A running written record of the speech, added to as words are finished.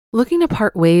Looking to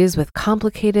part ways with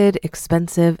complicated,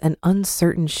 expensive, and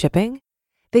uncertain shipping?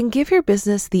 Then give your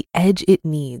business the edge it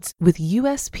needs with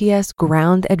USPS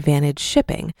Ground Advantage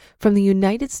shipping from the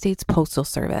United States Postal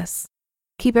Service.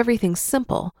 Keep everything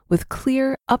simple with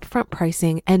clear, upfront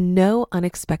pricing and no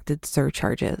unexpected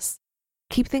surcharges.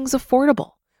 Keep things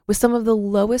affordable with some of the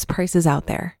lowest prices out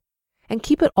there. And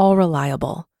keep it all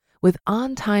reliable with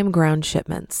on-time ground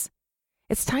shipments.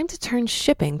 It's time to turn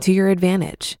shipping to your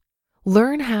advantage.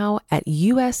 Learn how at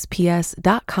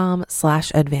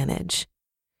USPS.com/advantage.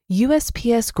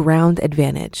 USPS Ground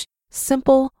Advantage.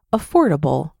 Simple,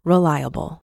 affordable,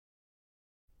 reliable.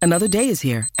 Another day is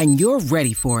here, and you're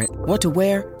ready for it. What to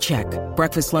wear? Check.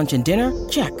 Breakfast, lunch, and dinner?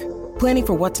 Check. Planning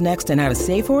for what's next and how to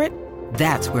save for it?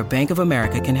 That's where Bank of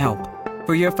America can help.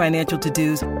 For your financial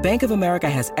to-dos, Bank of America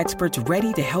has experts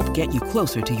ready to help get you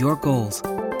closer to your goals.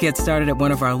 Get started at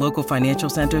one of our local financial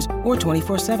centers or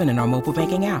 24/7 in our mobile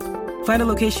banking app. Find a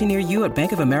location near you at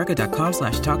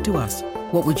bankofamerica.com/talktous.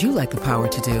 What would you like the power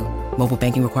to do? Mobile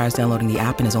banking requires downloading the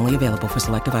app and is only available for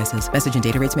select devices. Message and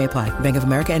data rates may apply. Bank of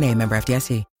America N.A., member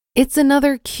FDIC. It's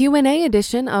another Q&A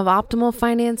edition of Optimal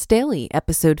Finance Daily,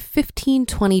 episode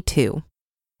 1522.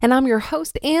 And I'm your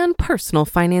host and personal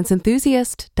finance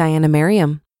enthusiast, Diania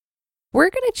Merriam. We're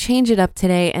going to change it up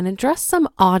today and address some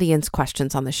audience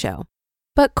questions on the show.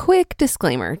 But quick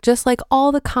disclaimer, just like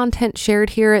all the content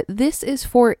shared here, this is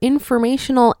for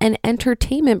informational and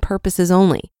entertainment purposes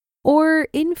only, or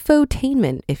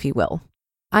infotainment, if you will.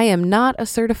 I am not a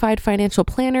certified financial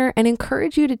planner and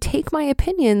encourage you to take my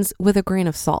opinions with a grain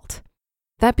of salt.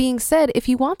 That being said, if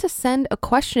you want to send a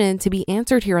question to be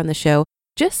answered here on the show,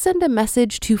 just send a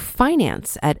message to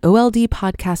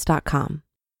finance@oldpodcast.com.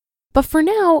 But for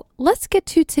now, let's get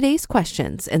to today's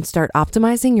questions and start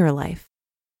optimizing your life.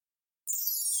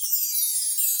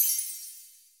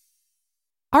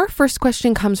 Our first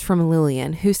question comes from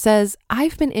Lillian, who says,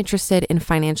 I've been interested in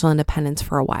financial independence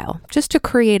for a while, just to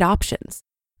create options,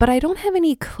 but I don't have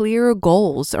any clear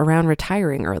goals around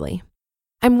retiring early.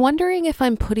 I'm wondering if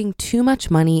I'm putting too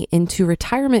much money into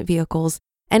retirement vehicles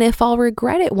and if I'll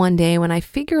regret it one day when I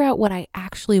figure out what I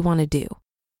actually want to do.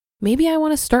 Maybe I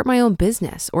want to start my own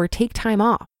business or take time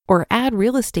off or add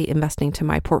real estate investing to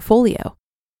my portfolio.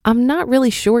 I'm not really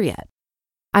sure yet.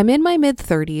 I'm in my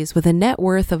mid-30s with a net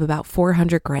worth of about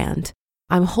 $400,000.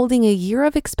 I'm holding a year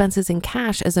of expenses in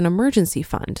cash as an emergency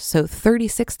fund, so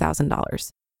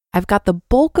 $36,000. I've got the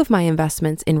bulk of my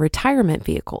investments in retirement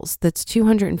vehicles, that's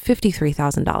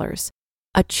 $253,000.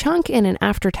 A chunk in an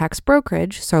after-tax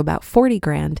brokerage, so about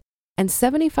 $40,000, and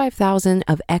 $75,000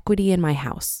 of equity in my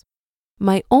house.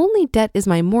 My only debt is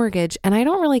my mortgage, and I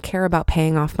don't really care about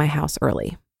paying off my house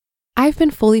early. I've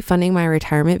been fully funding my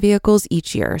retirement vehicles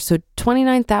each year, so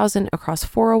 $29,000 across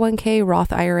 401k,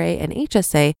 Roth IRA, and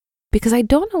HSA, because I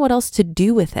don't know what else to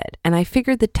do with it, and I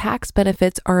figured the tax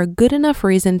benefits are a good enough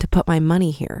reason to put my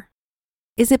money here.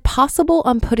 Is it possible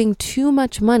I'm putting too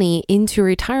much money into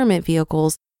retirement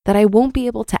vehicles that I won't be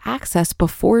able to access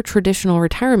before traditional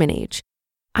retirement age?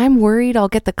 I'm worried I'll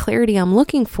get the clarity I'm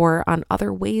looking for on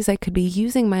other ways I could be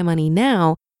using my money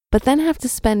now, but then have to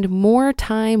spend more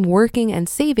time working and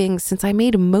saving since I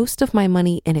made most of my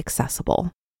money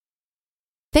inaccessible.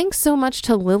 Thanks so much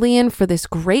to Lillian for this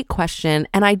great question,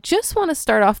 and I just want to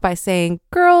start off by saying,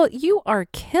 girl, you are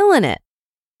killing it.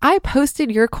 I posted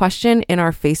your question in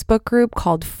our Facebook group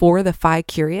called For the Fi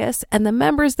Curious, and the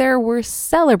members there were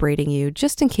celebrating you,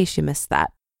 just in case you missed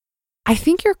that. I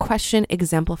think your question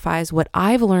exemplifies what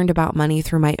I've learned about money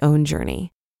through my own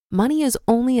journey. Money is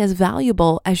only as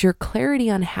valuable as your clarity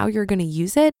on how you're going to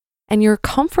use it and your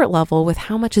comfort level with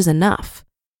how much is enough.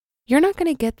 You're not going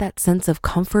to get that sense of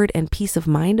comfort and peace of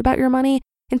mind about your money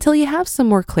until you have some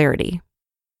more clarity.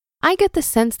 I get the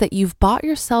sense that you've bought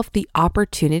yourself the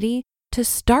opportunity to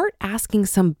start asking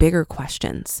some bigger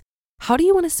questions. How do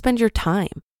you want to spend your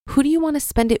time? Who do you want to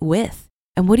spend it with?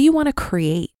 And what do you want to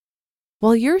create?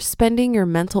 While you're spending your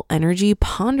mental energy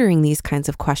pondering these kinds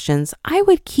of questions, I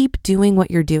would keep doing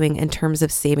what you're doing in terms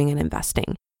of saving and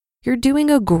investing. You're doing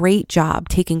a great job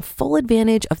taking full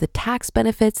advantage of the tax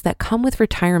benefits that come with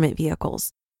retirement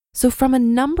vehicles. So from a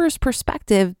numbers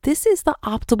perspective, this is the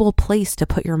optimal place to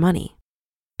put your money.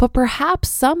 But perhaps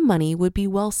some money would be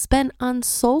well spent on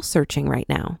soul searching right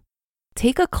now.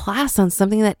 Take a class on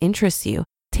something that interests you.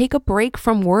 Take a break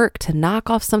from work to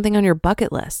knock off something on your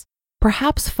bucket list.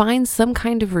 Perhaps find some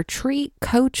kind of retreat,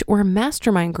 coach, or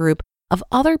mastermind group of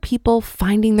other people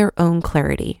finding their own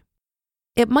clarity.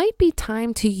 It might be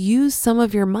time to use some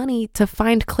of your money to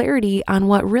find clarity on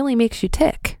what really makes you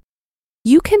tick.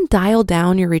 You can dial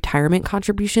down your retirement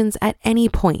contributions at any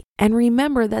point, and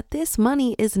remember that this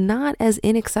money is not as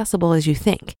inaccessible as you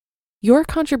think. Your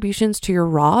contributions to your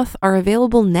Roth are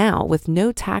available now with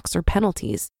no tax or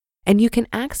penalties, and you can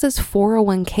access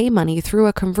 401k money through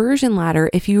a conversion ladder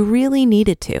if you really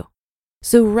needed to.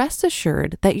 So rest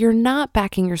assured that you're not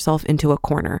backing yourself into a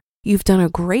corner. You've done a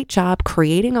great job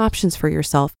creating options for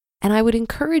yourself, and I would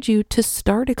encourage you to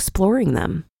start exploring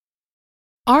them.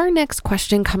 Our next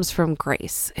question comes from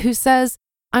Grace, who says,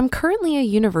 I'm currently a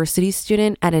university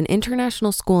student at an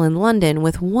international school in London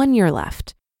with 1 year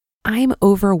left. I'm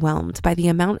overwhelmed by the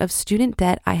amount of student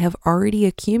debt I have already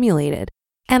accumulated,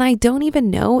 and I don't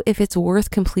even know if it's worth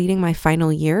completing my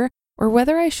final year or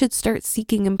whether I should start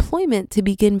seeking employment to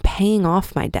begin paying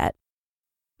off my debt.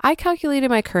 I calculated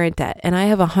my current debt and I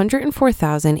have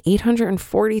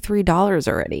 $104,843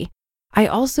 already. I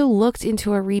also looked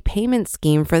into a repayment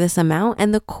scheme for this amount,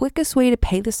 and the quickest way to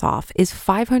pay this off is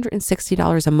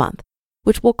 $560 a month,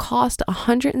 which will cost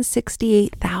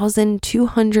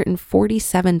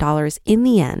 $168,247 in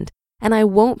the end, and I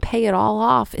won't pay it all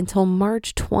off until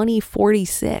March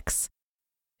 2046.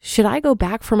 Should I go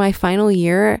back for my final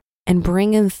year and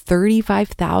bring in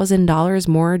 $35,000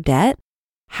 more debt?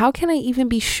 How can I even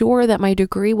be sure that my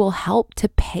degree will help to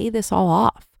pay this all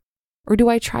off? Or do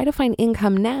I try to find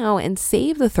income now and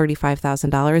save the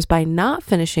 $35,000 by not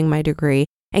finishing my degree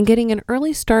and getting an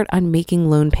early start on making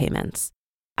loan payments?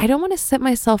 I don't want to set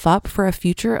myself up for a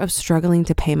future of struggling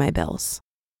to pay my bills.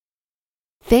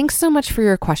 Thanks so much for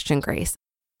your question, Grace.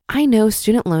 I know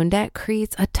student loan debt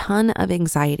creates a ton of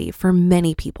anxiety for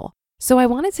many people, so I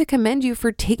wanted to commend you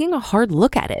for taking a hard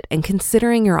look at it and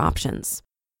considering your options.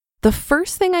 The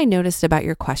first thing I noticed about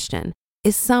your question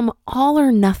is some all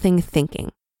or nothing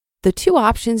thinking. The two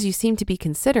options you seem to be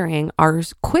considering are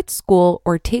quit school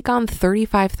or take on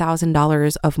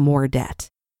 $35,000 of more debt.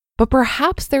 But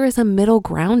perhaps there is a middle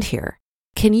ground here.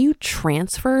 Can you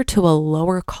transfer to a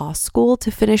lower cost school to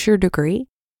finish your degree?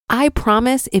 I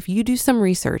promise if you do some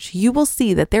research, you will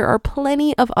see that there are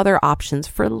plenty of other options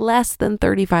for less than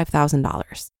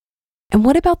 $35,000. And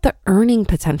what about the earning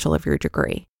potential of your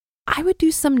degree? I would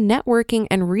do some networking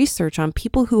and research on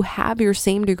people who have your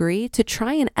same degree to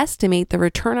try and estimate the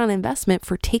return on investment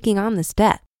for taking on this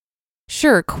debt.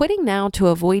 Sure, quitting now to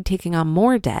avoid taking on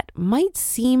more debt might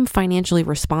seem financially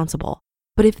responsible,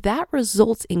 but if that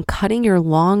results in cutting your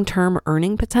long-term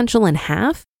earning potential in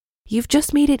half, you've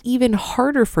just made it even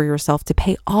harder for yourself to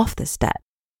pay off this debt.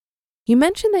 You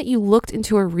mentioned that you looked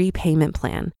into a repayment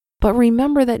plan, but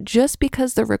remember that just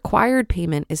because the required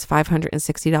payment is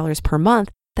 $560 per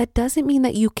month, that doesn't mean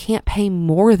that you can't pay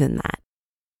more than that.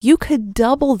 You could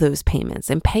double those payments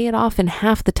and pay it off in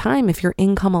half the time if your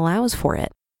income allows for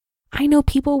it. I know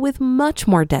people with much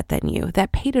more debt than you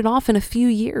that paid it off in a few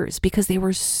years because they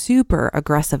were super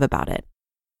aggressive about it.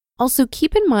 Also,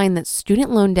 keep in mind that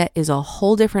student loan debt is a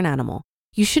whole different animal.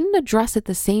 You shouldn't address it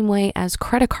the same way as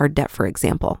credit card debt, for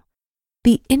example.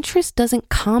 The interest doesn't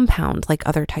compound like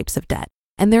other types of debt.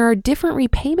 And there are different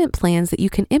repayment plans that you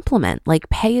can implement, like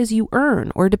pay as you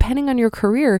earn, or depending on your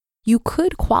career, you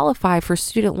could qualify for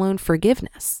student loan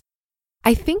forgiveness.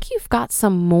 I think you've got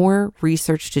some more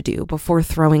research to do before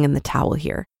throwing in the towel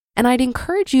here. And I'd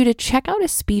encourage you to check out a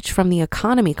speech from the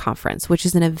Economy Conference, which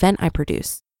is an event I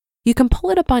produce. You can pull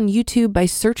it up on YouTube by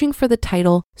searching for the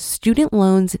title, Student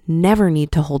Loans Never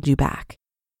Need to Hold You Back.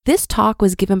 This talk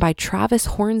was given by Travis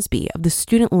Hornsby of the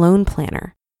Student Loan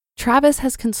Planner. Travis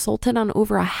has consulted on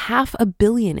over $500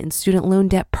 million in student loan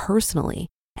debt personally.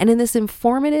 And in this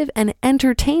informative and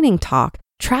entertaining talk,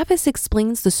 Travis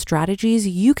explains the strategies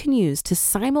you can use to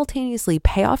simultaneously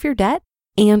pay off your debt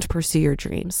and pursue your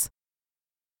dreams.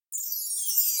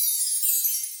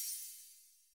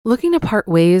 Looking to part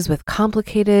ways with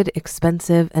complicated,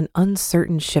 expensive, and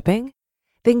uncertain shipping?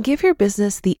 Then give your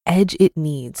business the edge it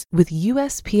needs with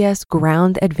USPS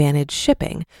Ground Advantage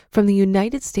shipping from the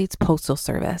United States Postal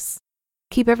Service.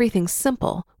 Keep everything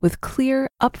simple with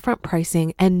clear, upfront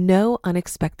pricing and no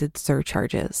unexpected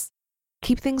surcharges.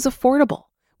 Keep things affordable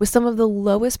with some of the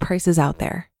lowest prices out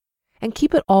there. And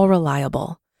keep it all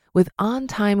reliable with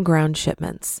on-time ground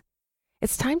shipments.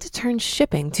 It's time to turn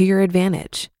shipping to your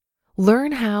advantage.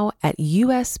 Learn how at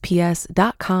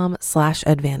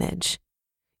USPS.com/advantage.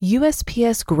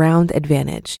 USPS Ground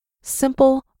Advantage.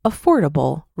 Simple,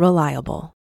 affordable,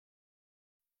 reliable.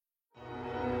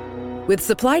 With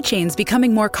supply chains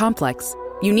becoming more complex,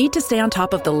 you need to stay on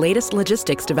top of the latest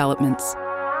logistics developments.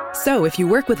 So if you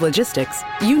work with logistics,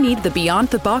 you need the Beyond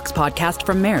the Box podcast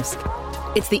from Maersk.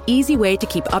 It's the easy way to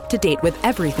keep up to date with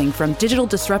everything from digital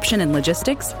disruption in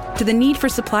logistics to the need for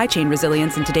supply chain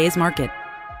resilience in today's market.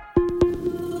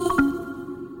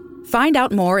 Find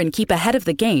out more and keep ahead of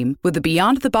the game with the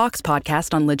Beyond the Box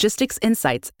podcast on logistics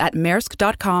insights at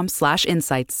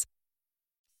maersk.com/insights.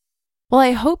 Well,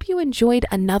 I hope you enjoyed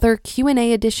another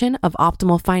Q&A edition of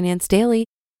Optimal Finance Daily.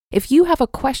 If you have a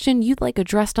question you'd like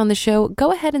addressed on the show,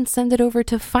 go ahead and send it over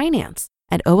to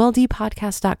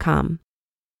finance@oldpodcast.com.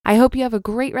 I hope you have a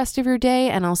great rest of your day,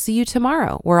 and I'll see you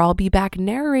tomorrow, where I'll be back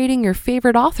narrating your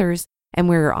favorite authors and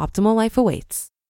where your optimal life awaits.